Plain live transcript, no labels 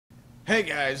Hey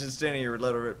guys, it's Danny, your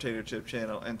Little Rip Tater Chip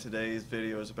channel, and today's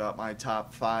video is about my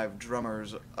top 5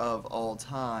 drummers of all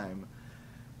time.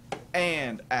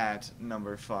 And at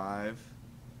number 5,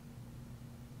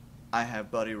 I have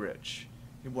Buddy Rich.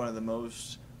 He's one of the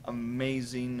most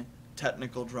amazing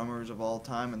technical drummers of all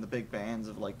time, and the big bands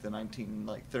of like the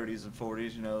 30s and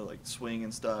 40s, you know, like swing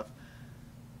and stuff.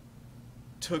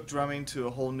 Took drumming to a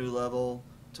whole new level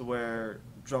to where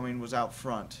drumming was out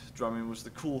front. Drumming was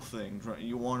the cool thing.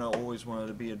 You always wanted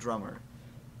to be a drummer.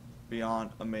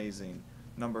 Beyond amazing.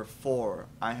 Number 4,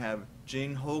 I have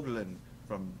Gene Hoglan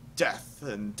from Death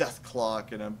and Death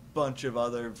Clock and a bunch of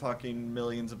other fucking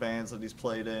millions of bands that he's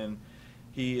played in.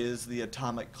 He is the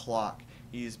atomic clock.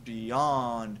 He's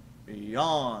beyond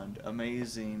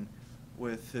amazing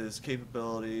with his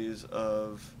capabilities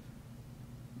of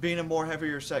being a more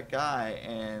heavier set guy,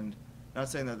 and not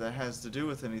saying that that has to do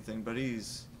with anything, but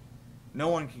no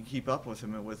one can keep up with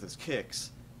him with his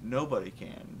kicks. Nobody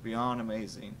can. Beyond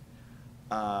amazing.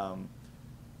 Who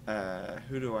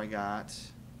do I got?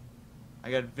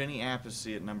 I got Vinny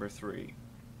Appice at number 3.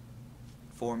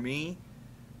 For me,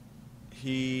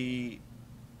 he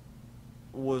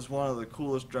was one of the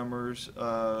coolest drummers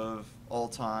of all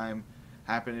time.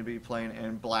 Happened to be playing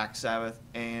in Black Sabbath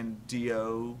and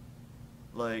Dio.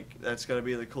 Like, that's got to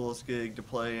be the coolest gig to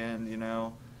play in, you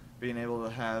know, being able to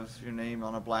have your name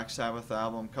on a Black Sabbath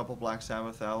album, couple Black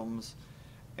Sabbath albums,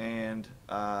 and,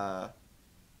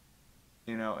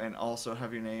 you know, and also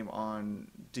have your name on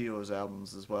Dio's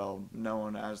albums as well,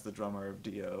 known as the drummer of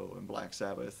Dio and Black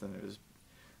Sabbath, and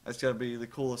that's got to be the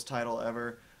coolest title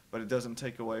ever, but it doesn't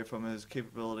take away from his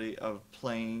capability of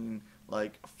playing,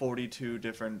 like, 42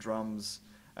 different drums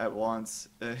at once.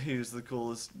 He was the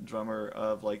coolest drummer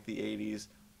of like the 80s.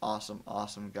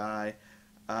 Awesome guy.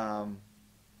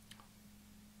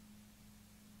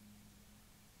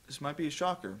 This might be a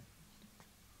shocker,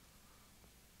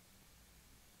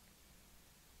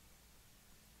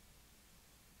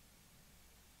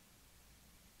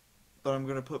 but I'm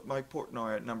gonna put Mike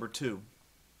Portnoy at number 2.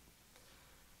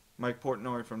 Mike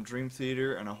Portnoy from Dream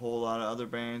Theater and a whole lot of other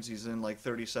bands. He's in like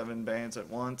 37 bands at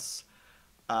once.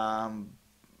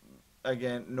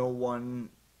 Again, no one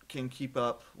can keep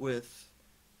up with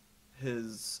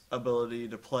his ability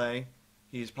to play.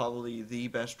 He's probably the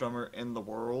best drummer in the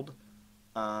world,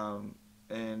 and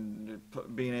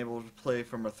being able to play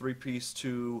from a 3-piece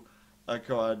to a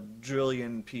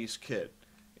quadrillion-piece kit.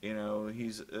 You know,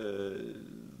 he's a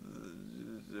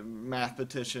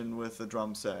mathematician with a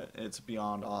drum set. It's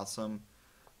beyond awesome.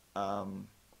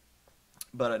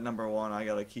 But at number 1, I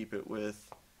gotta keep it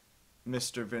with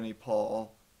Mr. Vinnie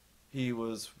Paul. He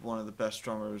was one of the best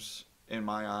drummers in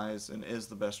my eyes and is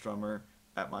the best drummer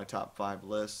at my top 5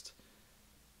 list.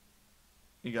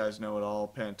 You guys know it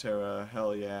all. Pantera,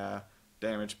 Hell Yeah,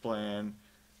 Damageplan,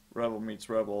 Rebel Meets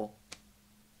Rebel.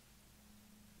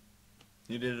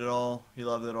 He did it all. He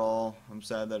loved it all. I'm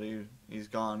sad that he's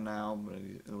gone now, but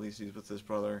at least he's with his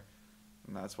brother.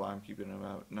 And that's why I'm keeping him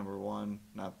at number 1.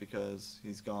 Not because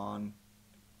he's gone.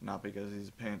 Not because he's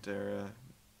a Pantera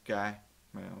guy.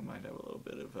 Might have a little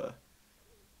bit of a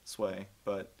sway,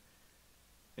 but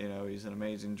you know, he's an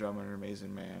amazing drummer, an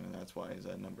amazing man, and that's why he's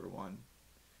at number 1.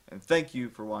 And thank you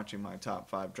for watching my top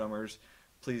 5 drummers.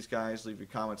 Please, guys, leave your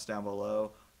comments down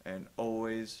below, and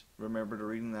always remember to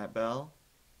ring that bell.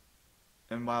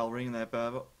 And while ringing that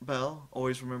bell,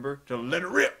 always remember to let it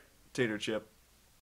rip, Tater Chip.